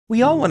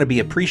We all want to be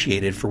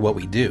appreciated for what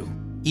we do,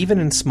 even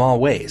in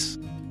small ways.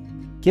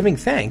 Giving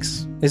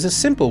thanks is a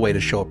simple way to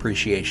show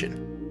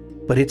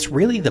appreciation, but it's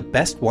really the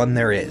best one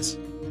there is.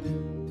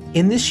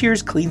 In this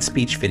year's Clean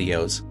Speech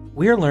videos,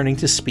 we are learning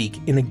to speak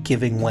in a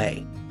giving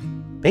way.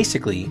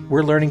 Basically,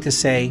 we're learning to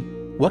say,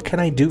 "What can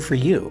I do for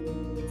you?"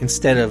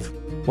 instead of,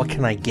 "What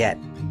can I get?"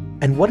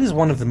 And what is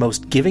one of the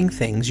most giving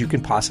things you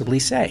can possibly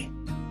say?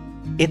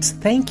 It's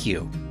thank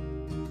you.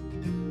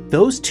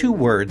 Those two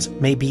words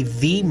may be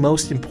the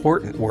most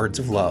important words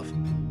of love.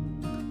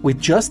 With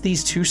just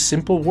these two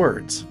simple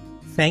words,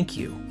 thank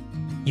you,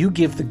 you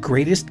give the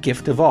greatest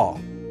gift of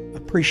all,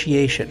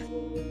 appreciation.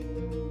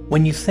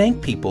 When you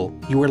thank people,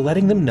 you are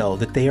letting them know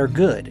that they are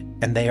good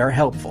and they are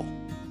helpful.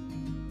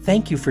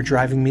 Thank you for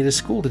driving me to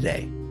school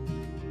today.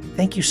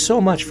 Thank you so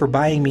much for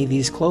buying me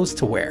these clothes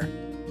to wear.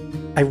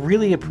 I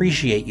really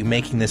appreciate you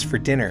making this for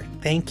dinner.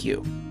 Thank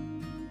you.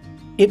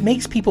 It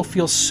makes people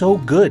feel so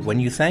good when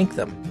you thank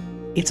them.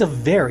 It's a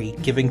very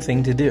giving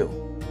thing to do.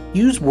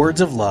 Use words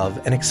of love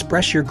and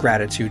express your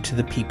gratitude to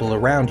the people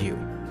around you,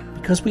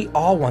 because we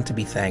all want to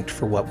be thanked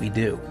for what we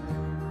do.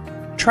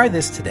 Try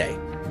this today.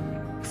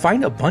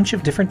 Find a bunch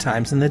of different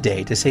times in the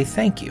day to say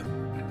thank you,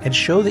 and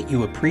show that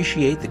you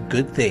appreciate the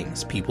good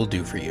things people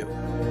do for you.